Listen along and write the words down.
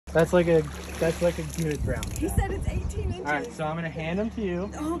That's like a good brown trout. He said it's 18 inches. All right, so I'm gonna hand them to you.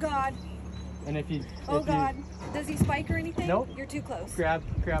 Oh God. And if you, Does he spike or anything? Nope. You're too close. Grab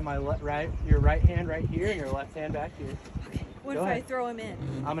my your right hand right here and your left hand back here. Okay. What if I throw him in?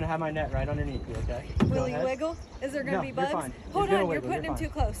 I'm gonna have my net right underneath you. Okay. Will he wiggle? Is there gonna be bugs? You're fine. Hold on, you're putting him too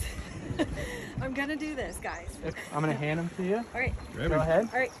close. I'm gonna do this, guys. I'm gonna hand them to you. All right. Go ahead.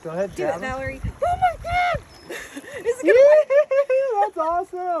 All right. Go ahead. Do it, Valerie. Oh my God! Is it gonna That's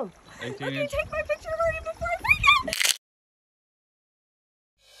awesome. 18 Okay, inch. take my picture already before I forget.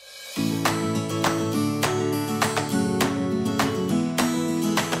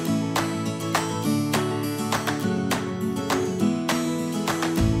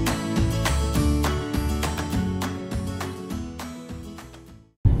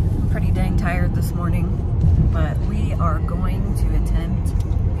 Pretty dang tired this morning, but we are going to attempt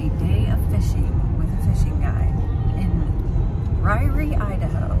a day of fishing with a fishing guide in Ryrie,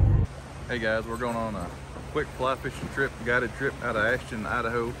 Idaho. Hey guys, we're going on a quick fly fishing trip, guided trip out of Eastern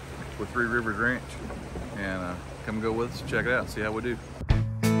Idaho with Three Rivers Ranch, and come go with us, check it out, see how we do.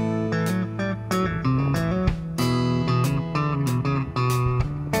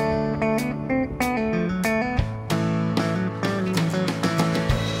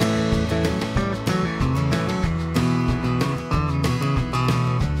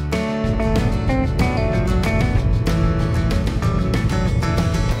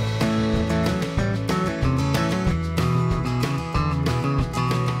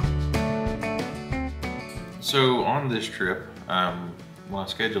 So on this trip, when I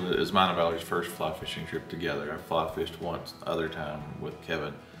scheduled it, it's mine and Valerie's first fly fishing trip together. I fly fished once the other time with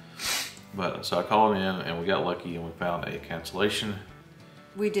Kevin. But so I called in and we got lucky and we found a cancellation.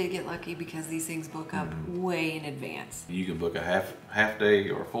 We did get lucky because these things book up way in advance. You can book a half day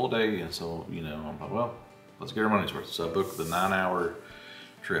or a full day, and so, you know, I'm like, well, let's get our money's worth. So I booked the 9-hour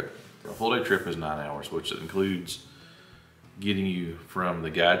trip. A full day trip is 9 hours, which includes getting you from the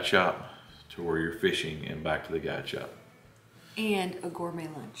guide shop to where you're fishing and back to the guide shop. And a gourmet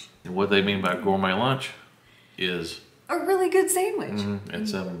lunch. And what they mean by gourmet lunch is a really good sandwich. And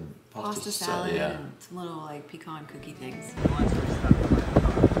some pasta salad and some little like pecan cookie things.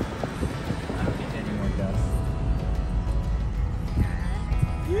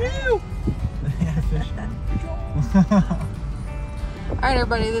 Alright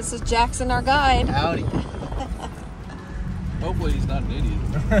everybody, this is Jackson, our guide. Howdy. Hopefully he's not an idiot.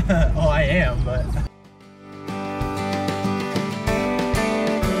 Oh, I am, but.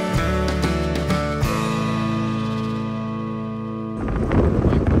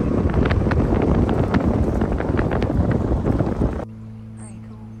 Alright,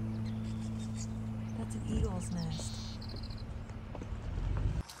 cool. That's an eagle's nest.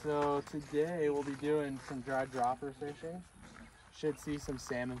 So today we'll be doing some dry dropper fishing. Should see some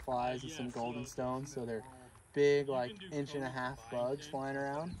salmon flies and some golden stones, so they're big, like 1.5-inch bugs flying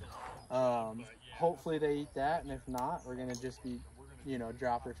around. Hopefully they eat that, and if not, we're gonna just be, you know,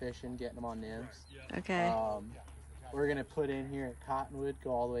 dropper fishing, getting them on nymphs. Okay. We're gonna put in here at Cottonwood,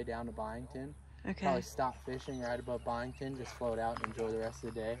 go all the way down to Byington. Okay. Probably stop fishing right above Byington, just float out and enjoy the rest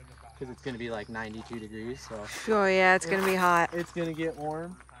of the day, because it's gonna be like 92 degrees. So. Sure, yeah, it's gonna be hot. It's gonna get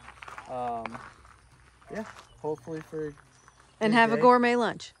warm. Yeah, hopefully for. And have a gourmet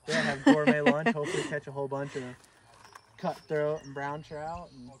lunch. Yeah, have gourmet lunch. Hopefully catch a whole bunch of cutthroat and brown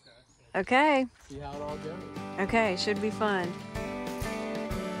trout. And okay. See how it all goes. Okay, should be fun.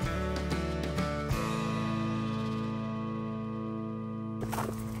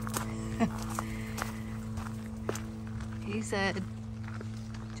 He said,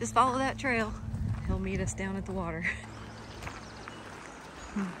 just follow that trail. He'll meet us down at the water.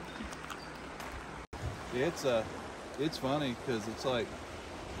 Yeah, it's funny because it's like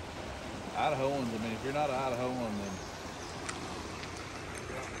Idahoans. I mean, if you're not an Idahoan, then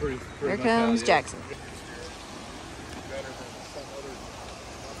pretty Here much comes out, Jackson.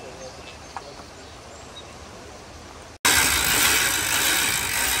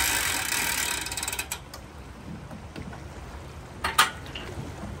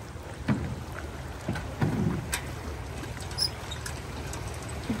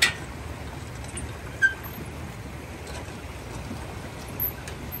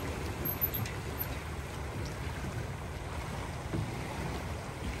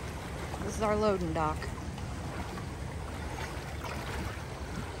 This is our loading dock.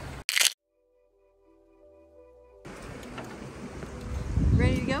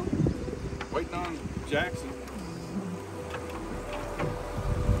 Ready to go? waiting on Jackson.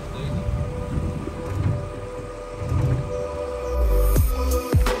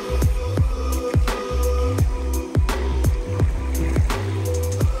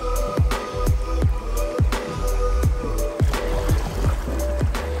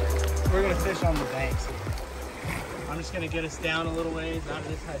 just gonna get us down a little ways out of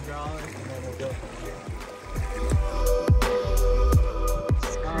this hydraulic, and then we'll go from here.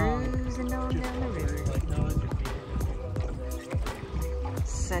 Cruising on down the river.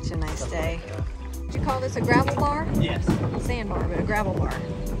 Such a nice day. Did you call this a gravel bar? Yes. Sandbar, but a gravel bar.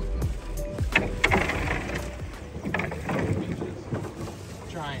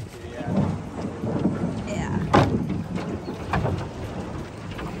 Trying to, yeah. Yeah.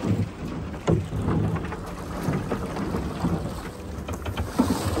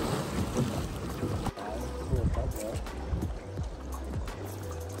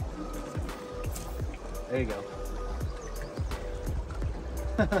 There you go.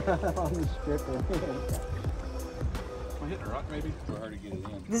 On the stripper. Am I hitting a rock maybe? Or hard to get it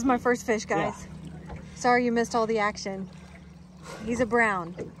in? This is my first fish, guys. Yeah. Sorry you missed all the action. He's a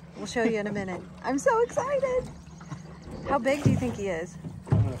brown. We'll show you in a minute. I'm so excited. How big do you think he is?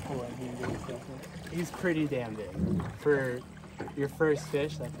 I'm gonna pull in here and give you a second. He's pretty damn big. For your first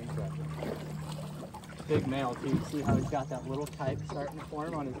fish, that's incredible. Big male too. See how he's got that little type starting to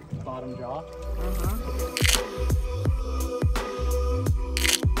form on his bottom jaw?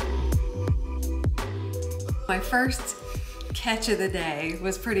 My first catch of the day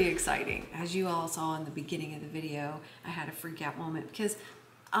was pretty exciting. As you all saw in the beginning of the video, I had a freak out moment because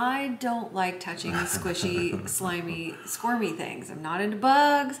I don't like touching squishy, slimy, squirmy things. I'm not into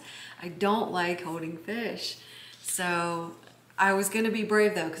bugs. I don't like holding fish. So I was gonna be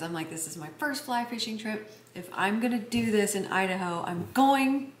brave though, because I'm like, this is my first fly fishing trip. If I'm gonna do this in Idaho, I'm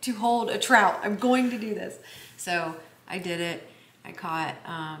going to hold a trout. I'm going to do this. So I did it. I caught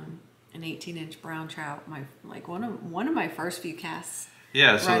an 18-inch brown trout. One of my first few casts.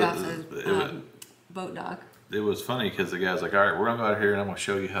 Yeah, so right off the boat dock. It was funny because the guy's like, all right, we're gonna go out here and I'm gonna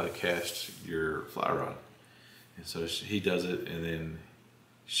show you how to cast your fly rod. And so he does it, and then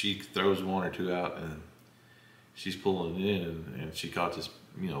she throws one or two out, and she's pulling it in, and she caught this,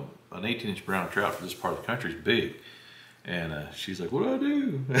 you know, an 18-inch brown trout for this part of the country is big. And she's like, what do I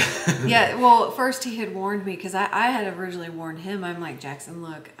do? Yeah, well, first he had warned me, because I had originally warned him. I'm like, Jackson,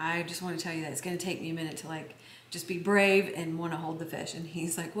 look, I just want to tell you that it's going to take me a minute to like just be brave and want to hold the fish. And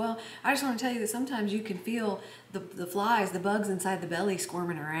he's like, well, I just want to tell you that sometimes you can feel the flies, the bugs inside the belly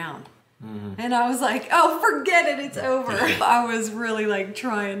squirming around. And I was like, oh, forget it, it's over. I was really like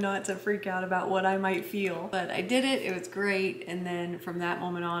trying not to freak out about what I might feel. But I did it, it was great. And then from that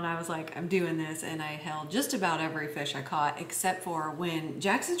moment on, I was like, I'm doing this. And I held just about every fish I caught, except for when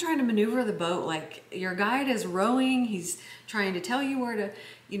Jackson's trying to maneuver the boat. Like, your guide is rowing, he's trying to tell you where to,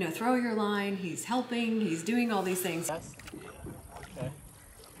 you know, throw your line, he's helping, he's doing all these things. Okay.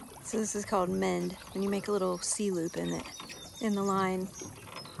 So this is called mend, when you make a little C loop in the line.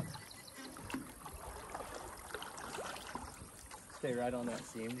 Stay right on that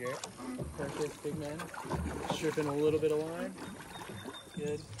seam, Jarrett. Perfect, big man. Stripping a little bit of line.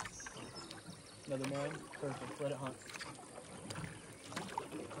 Good. Another man. Perfect. Let it hunt.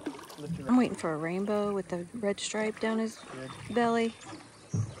 I'm waiting for a rainbow with the red stripe down his belly.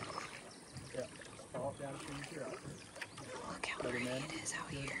 Yeah. Fall down to your up. Look how pretty it is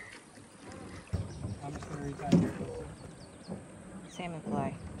out here. I'm just going to retie here. Salmon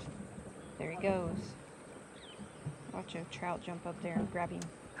fly. There he goes. Watch a trout jump up there and grab him.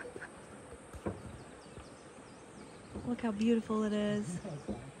 Look how beautiful it is.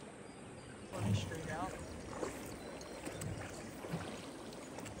 Running straight out.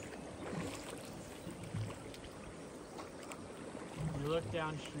 You look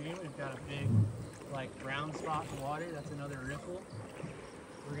downstream, we've got a big, like, brown spot in the water. That's another riffle.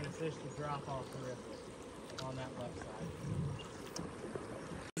 We're going to fish the drop off the riffle on that left side.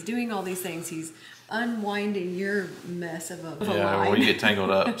 He's doing all these things. He's unwinding your mess of a line. Yeah, well, you get tangled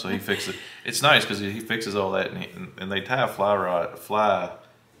up, so he fixes it. It's nice because he fixes all that, and they tie a fly.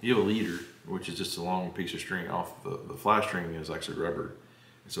 You have a leader, which is just a long piece of string off the fly string is actually rubber.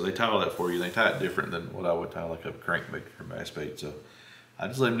 And so they tie all that for you. They tie it different than what I would tie like a crankbait or bass bait. So I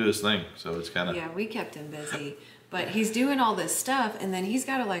just let him do his thing. So it's kind of, yeah, we kept him busy, but he's doing all this stuff, and then he's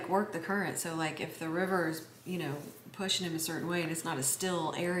got to like work the current. So like if the river is, you know, pushing him a certain way and it's not a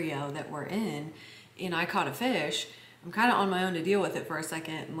still area that we're in, and I caught a fish, I'm kind of on my own to deal with it for a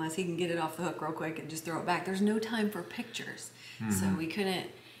second unless he can get it off the hook real quick and just throw it back. There's no time for pictures. So we couldn't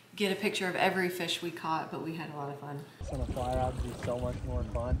get a picture of every fish we caught, but we had a lot of fun. Some of the fly rods be so much more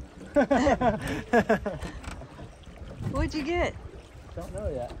fun. What'd you get? Don't know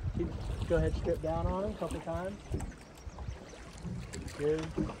yet. Go ahead, strip down on them a couple times. Good.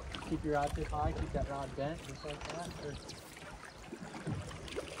 Keep your rod tip high, keep that rod bent, just like that.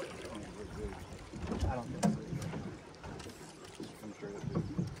 I don't think so. I'm sure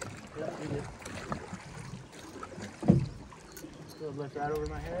that Yeah, we did. would lift right over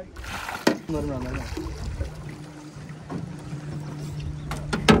my head. Let him run, let him run.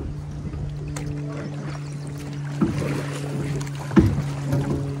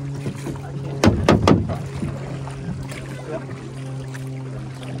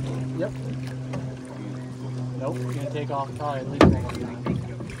 Yep. Nope, you're gonna take off probably at least next time.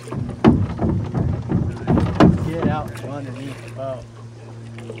 Get out from underneath the boat.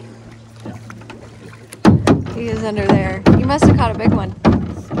 He is under there. You must have caught a big one.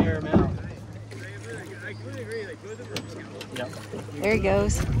 Scare him out. Yep. There he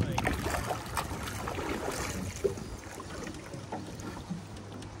goes.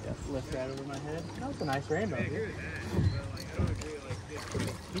 Yep, lift right over my head. That was a nice rainbow, dude.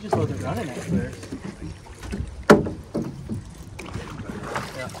 He just wasn't running at first.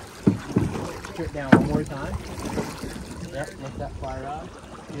 Yep. Strip down one more time. Yep, lift that fly rod.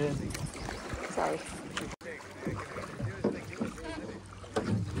 Good. Sorry.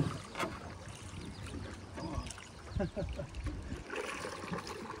 He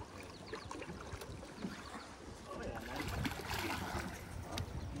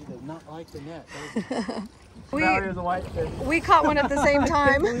does not like the net. There's a whitefish. We caught one at the same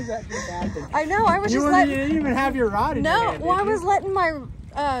time. I know, I was just letting... You didn't even have your rod in your hand, well, I was letting my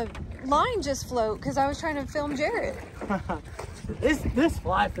line just float because I was trying to film Jarrett. This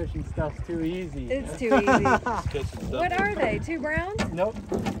fly fishing stuff's too easy. It's too easy. What are they? 2 browns? Nope.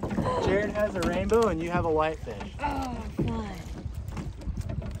 Jared has a rainbow and you have a whitefish. Oh, fun.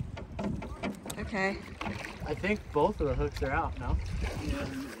 Okay. I think both of the hooks are out now.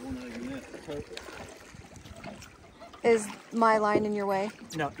 Is my line in your way?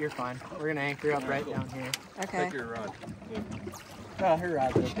 No, you're fine. We're gonna anchor up right down here. Okay. Take your rod. Oh, her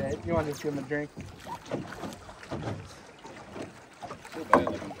rod's okay. You want to just give him a drink? So bad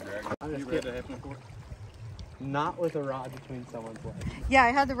looking drag. You read that happen before? Not with a rod between someone's legs. Yeah,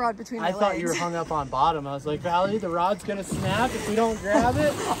 I had the rod between my legs. I thought you were hung up on bottom. I was like, Valerie, the rod's gonna snap if we don't grab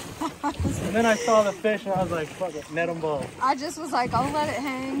it. And then I saw the fish and I was like, fuck it, net them both. I just was like, I'll let it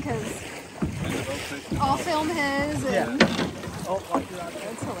hang because I'll film his. And Yeah. Oh, watch your rod.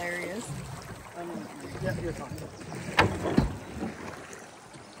 That's hilarious. Yeah, you're fine.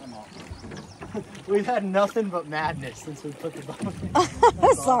 I'm off. We've had nothing but madness since we put the boat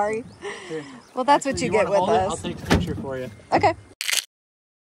in. Sorry. Here. Well, that's what you get with us. I'll take a picture for you. Okay.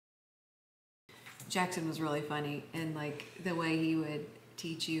 Jackson was really funny, and like the way he would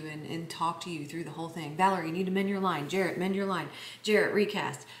teach you and talk to you through the whole thing. Valerie, you need to mend your line. Jarrett, mend your line. Jarrett,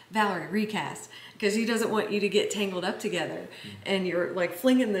 recast. Valerie, recast. Because he doesn't want you to get tangled up together. And you're like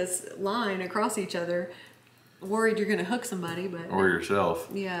flinging this line across each other, worried you're going to hook somebody, but... Or yourself.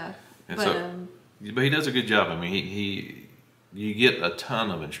 Yeah. And but, but he does a good job. I mean, you get a ton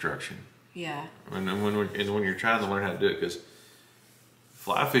of instruction. Yeah. And when you're trying to learn how to do it, because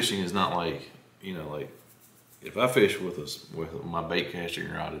fly fishing is not like, you know, like if I fish with my bait casting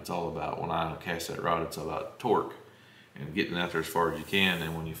rod, it's all about, when I cast that rod, it's all about torque and getting out there as far as you can.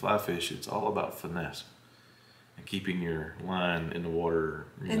 And when you fly fish, it's all about finesse and keeping your line in the water.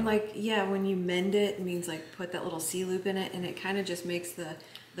 And like, yeah, when you mend it, it means like put that little C loop in it, and it kind of just makes the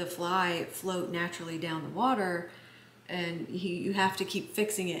fly float naturally down the water. And you have to keep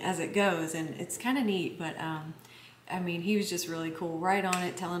fixing it as it goes, and it's kind of neat. But I mean, he was just really cool, right on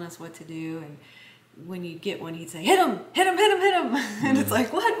it, telling us what to do. And when you'd get one, he'd say, "Hit him, hit him, hit him, hit him," and it's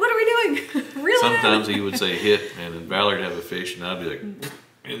like, what are we doing? Really? Sometimes he would say hit, and then Valerie'd have a fish, and I'd be like,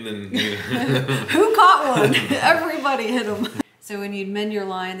 and then you know. Who caught one? Everybody hit him. So when you'd mend your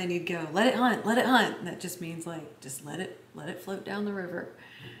line, then you'd go, let it hunt, let it hunt. And that just means like, just let it float down the river.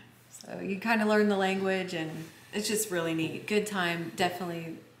 So you kind of learn the language, and it's just really neat. Good time.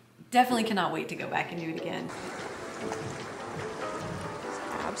 Definitely cannot wait to go back and do it again. It's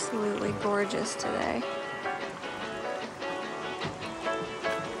absolutely gorgeous today.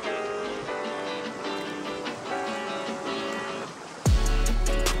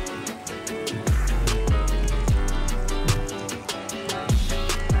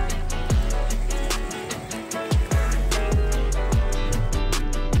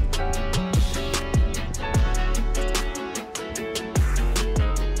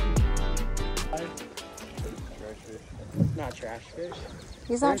 Not trash fish.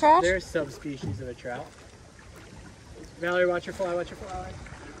 He's not trash? They're subspecies of a trout. Valerie, watch your fly, watch your fly.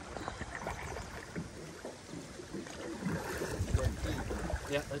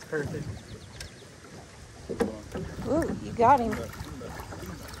 Yeah, that's perfect. Ooh, you got him.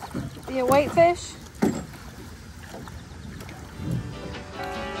 Be a whitefish?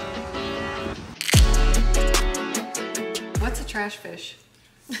 What's a trash fish?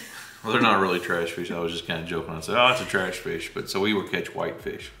 Well, they're not really trash fish. I was just kind of joking. I said, "Oh, it's a trash fish." But so we will catch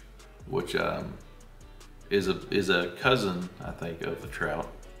whitefish, which is a cousin, I think, of the trout.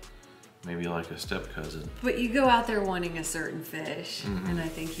 Maybe like a step cousin. But you go out there wanting a certain fish, and I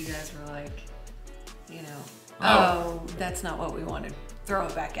think you guys were like, you know, oh, that's not what we wanted. Throw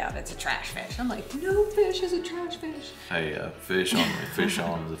it back out. It's a trash fish. I'm like, no fish is a trash fish. Hey, fish on, fish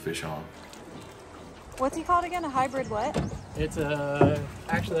on is a fish on. What's he called again? A hybrid what? It's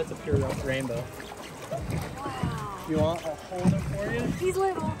actually that's a pure rainbow. Wow. You want? I'll hold him for you. He's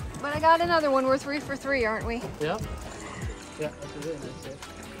little, but I got another one. We're 3 for 3, aren't we? Yep. Yeah, that's a really nice fish.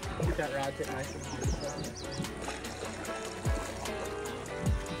 Keep that rod tip nice and high.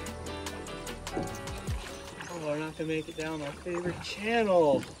 Oh, we're not gonna make it down my favorite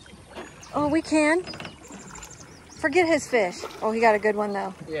channel. Oh, we can. Forget his fish. Oh, he got a good one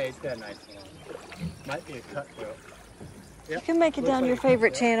though. Yeah, he's got a nice one. Might be a cutthroat. Yep. You can make it down your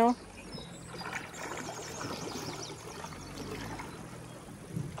favorite channel.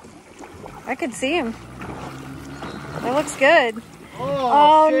 I can see him. That looks good.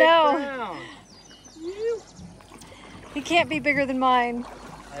 Oh no. Brown. He can't be bigger than mine.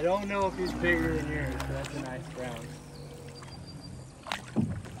 I don't know if he's bigger than yours, but that's a nice brown.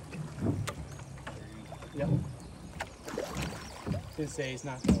 Yep. I was gonna say he's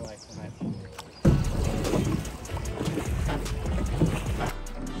not gonna like the knife.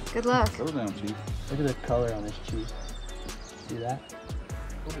 Good luck. Settle down, Chief. Look at the color on his cheek. See that?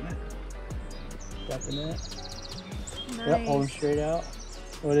 Look at that. Got the net? Nice. Yep, hold him straight out.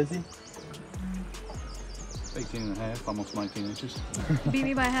 What is he? 18 and a half, almost 19 inches. Beat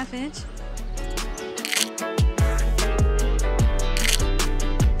me by a ½ inch.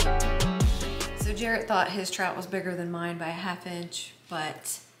 So Jarrett thought his trout was bigger than mine by a ½ inch,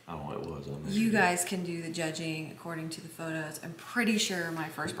 but I don't know what it was. you guys can do the judging according to the photos. I'm pretty sure my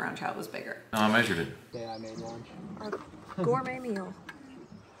first brown trout was bigger. No, I measured it. Yeah, I made lunch. Our gourmet meal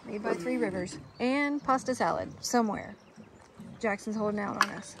made by 3 Rivers and pasta salad somewhere. Jackson's holding out on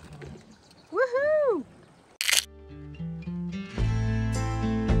us. Woohoo!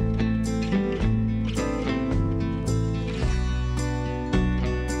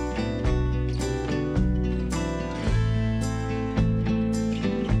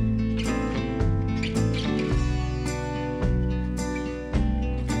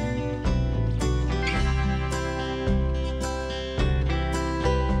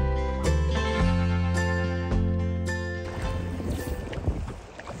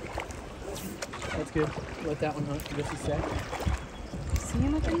 That's good. Let that one hunt for just a sec. See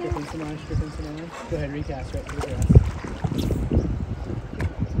him up in there? Strip him some iron, strip him some iron. Go ahead, recast right to the grass.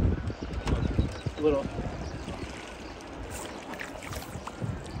 Little.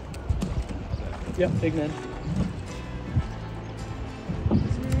 Yep, big man.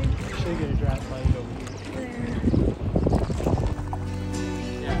 Should get a dry bite over here.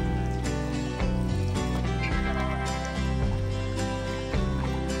 Yeah.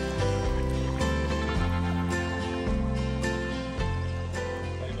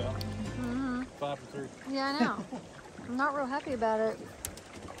 Hey, Val. 5 for 3. Yeah, I know. I'm not real happy about it.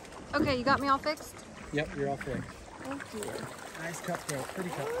 Okay, you got me all fixed? Yep, you're all fixed. Thank you. Nice cutthroat, pretty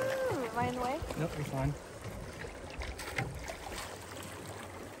cutthroat. Ooh, am I in the way? Nope, you're fine.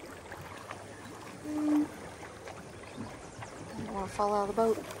 I don't want to fall out of the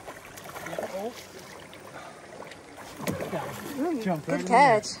boat. Ooh, Jump right good in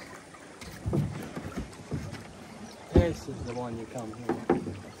catch. This is the one you come here,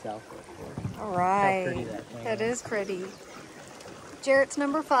 Southfork for. All How right. pretty that thing That is. is pretty. Jarrett's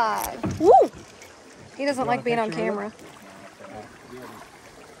number 5. Woo! He doesn't You like want a being on picture with camera.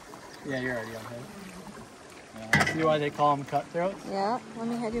 Yeah, you're already on here. See why they call them cutthroats? Yeah, let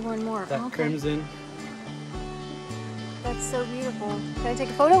me have you one more. That Okay. crimson. That's so beautiful. Can I take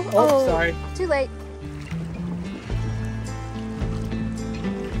a photo? Oh, sorry. Too late.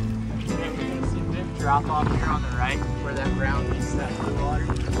 Yeah, we're gonna see Vic drop off here on the right, where that brown meets that blue water.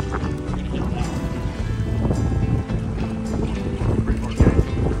 We're gonna hit that one. Pretty more guys.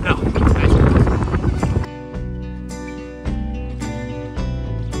 No, nice one.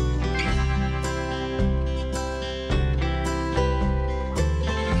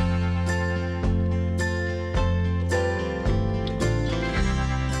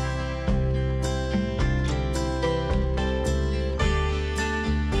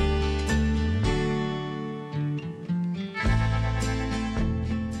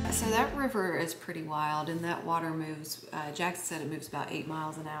 So that river is pretty wild, and that water moves. Jackson said it moves about 8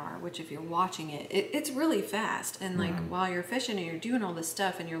 miles an hour, which if you're watching it, it's really fast. And like while you're fishing and you're doing all this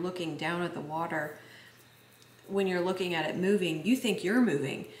stuff and you're looking down at the water, when you're looking at it moving, you think you're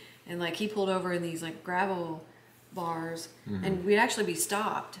moving, and like he pulled over in these like gravel bars, and we'd actually be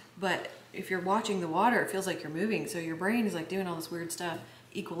stopped. But if you're watching the water, it feels like you're moving, so your brain is like doing all this weird stuff,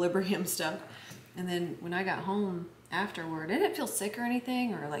 equilibrium stuff. And then when I got home afterward, I didn't feel sick or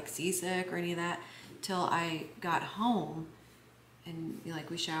anything, or like seasick or any of that, till I got home, and like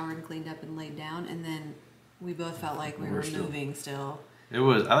we showered and cleaned up and laid down, and then we both felt like we were moving still. It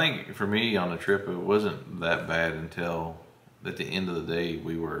was, I think for me on the trip, it wasn't that bad until at the end of the day,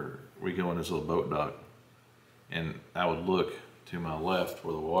 we go in this little boat dock, and I would look to my left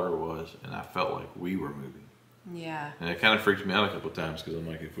where the water was, and I felt like we were moving. Yeah. And it kind of freaked me out a couple of times, because I'm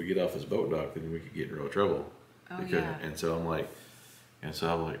like, if we get off this boat dock, then we could get in real trouble. Oh, yeah. And so I'm like,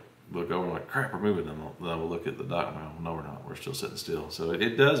 look over, I'm like, crap, we're moving. Then I will look at the dock, and I'm like, no, we're not. We're still sitting still. So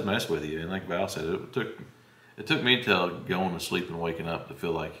it does mess with you. And like Val said, it took me till going to sleep and waking up to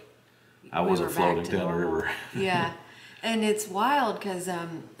feel like I wasn't floating down the river. Yeah. And it's wild because,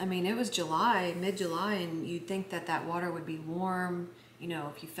 I mean, it was July, mid-July, and you'd think that that water would be warm. You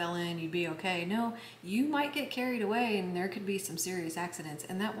know, if you fell in, you'd be okay. No, you might get carried away, and there could be some serious accidents.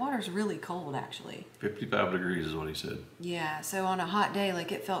 And that water's really cold, actually. 55 degrees is what he said. Yeah, so on a hot day,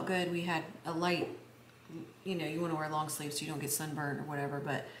 like, it felt good. We had a light, you know, you want to wear long sleeves so you don't get sunburned or whatever,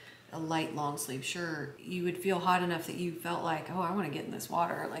 but a light long sleeve shirt, you would feel hot enough that you felt like, oh, I want to get in this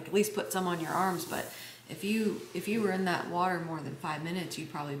water. Like, at least put some on your arms, but if you were in that water more than 5 minutes,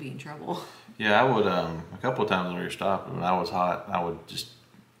 you'd probably be in trouble. Yeah, I would, a couple of times when we were stopped, when I was hot, I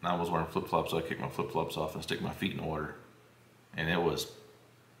was wearing flip-flops, so I'd kick my flip-flops off and stick my feet in the water. And it was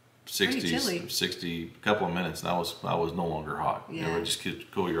 60, a couple of minutes, and I was no longer hot. Yeah. It would just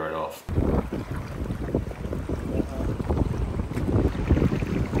cool you right off.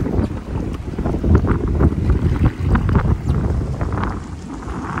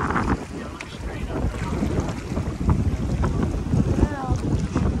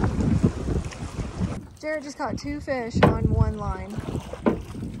 Jared just caught 2 fish on one line.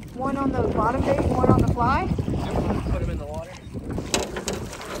 One on the bottom bait, one on the fly. Put them in the water.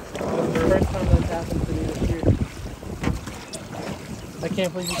 The first time that's happened to me this year. I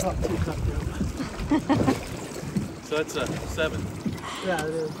can't believe you caught 2 cutthroats. So that's a 7. Yeah,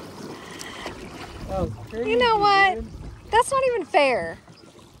 it is. Oh, crazy, You know what? dude. That's not even fair.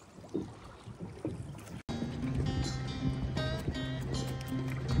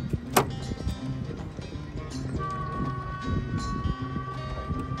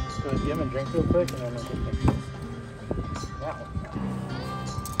 Go ahead, give him a drink real quick, and then we'll get pictures. That one.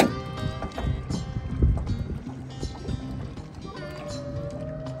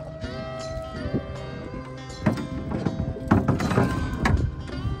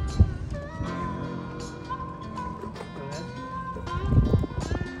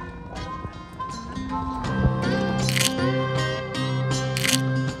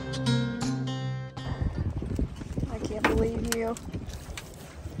 I can't believe you.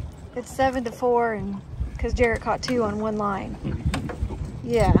 It's 7-4, and because Jared caught 2 on one line.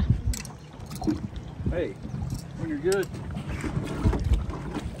 Yeah. Hey, when you're good.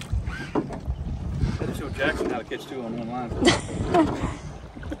 I had to show Jackson how to catch 2 on one line.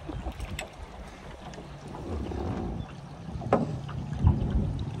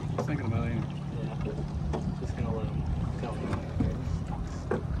 Thinking about it. Yeah. Just gonna let him tell me.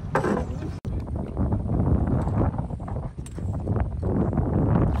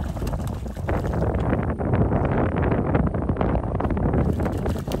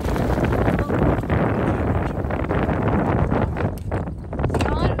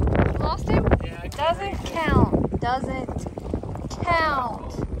 Lost him? Yeah, Doesn't count. Doesn't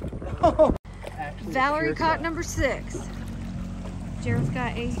count. actually, Valerie sure caught so. number 6. Jared's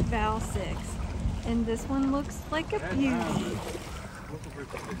got 8, Val 6. And this one looks like a beauty.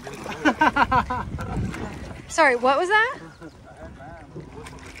 Sorry, what was that?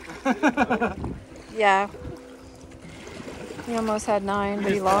 Yeah. He almost had 9,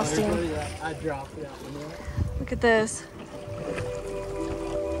 but he lost him. I dropped that one. Look at this.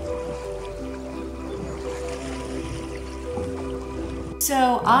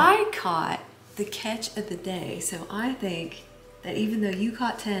 So I caught the catch of the day. So I think that even though you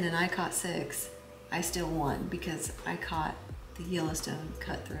caught 10 and I caught 6, I still won because I caught the Yellowstone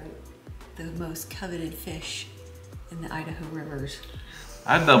cutthroat, the most coveted fish in the Idaho rivers.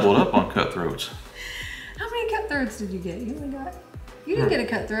 I doubled up on cutthroats. How many cutthroats did you get? You didn't get a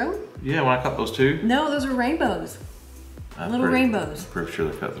cutthroat. Yeah, when I caught those 2. No, those were rainbows. Little rainbows. Pretty sure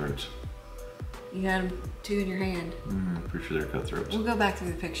they're cutthroats. You had them 2 in your hand. Pretty sure they're cutthroats. We'll go back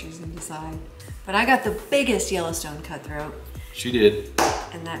through the pictures and decide. But I got the biggest Yellowstone cutthroat, She did.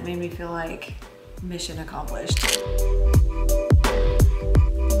 and that made me feel like mission accomplished.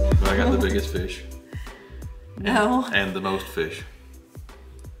 But I got the biggest fish. No. And the most fish.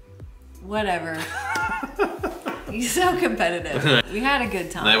 Whatever. You're so competitive. We had a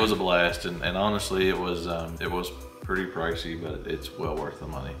good time. That was a blast, and honestly, it was pretty pricey, but it's well worth the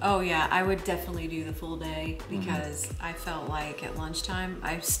money. Oh yeah, I would definitely do the full day because I felt like at lunchtime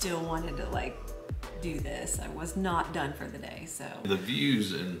I still wanted to like do this. I was not done for the day, so. The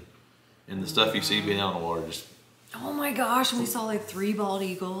views and the stuff you see being out on the water just. Oh my gosh, and we saw like 3 bald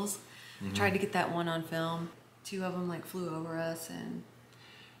eagles. I tried to get that one on film. 2 of them like flew over us, and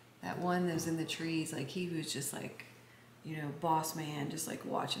that one that was in the trees, like he was just like, you know, boss man, just like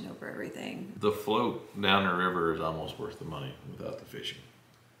watching over everything. The float down the river is almost worth the money without the fishing.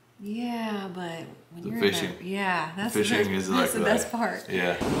 Yeah, but when you're fishing, in there, yeah, that's the fishing is that's like the best part.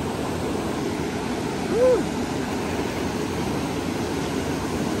 Yeah. Woo.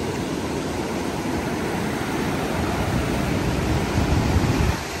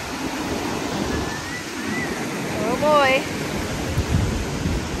 Oh boy.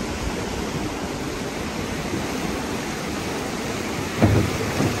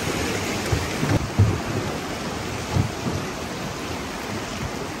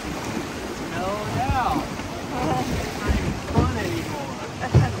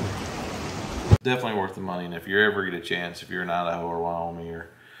 Definitely worth the money, and if you ever get a chance, if you're in Idaho or Wyoming or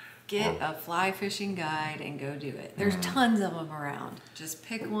Get a fly fishing guide and go do it. There's tons of them around. Just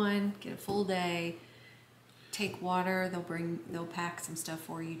pick one, get a full day, take water. They'll pack some stuff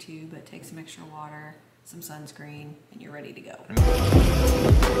for you too, but take some extra water, some sunscreen, and you're ready to go.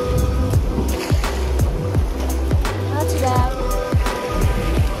 Not too bad.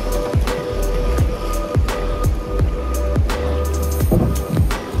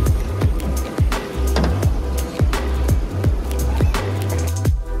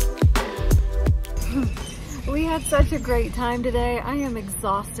 We had such a great time today. I am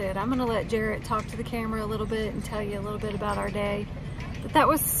exhausted. I'm gonna let Jarrett talk to the camera a little bit and tell you a little bit about our day. But that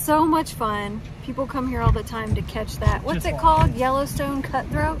was so much fun. People come here all the time to catch that. What's it called? Yellowstone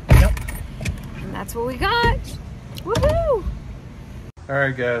cutthroat? Yep. And that's what we got. Woohoo! All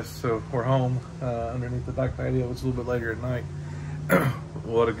right, guys, so we're home underneath the back patio. It's a little bit later at night.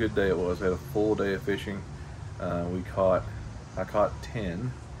 What a good day it was. I had a full day of fishing. I caught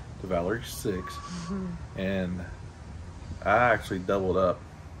 10 to Valerie's 6, and I actually doubled up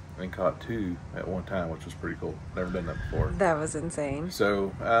and caught 2 at one time, which was pretty cool. Never done that before. That was insane.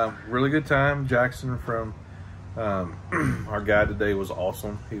 So really good time. Jackson from our guide today was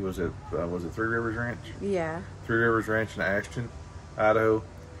awesome. He was at was it Three Rivers Ranch? Yeah. Three Rivers Ranch in Ashton, Idaho.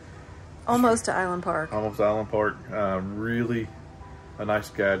 Almost to Island Park. Almost Island Park. Really a nice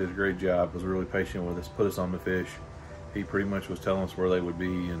guy, did a great job, was really patient with us, put us on the fish. He pretty much was telling us where they would be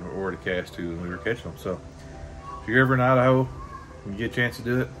and where to cast to, and we were catching them. So if you're ever in Idaho and you get a chance to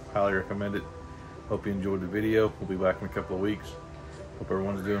do it, highly recommend it. Hope you enjoyed the video. We'll be back in a couple of weeks. Hope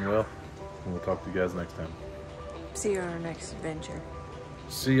everyone's doing well, and we'll talk to you guys next time. See you on our next adventure.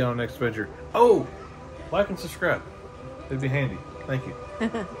 See you on the next adventure. Oh, like and subscribe. It'd be handy. Thank you.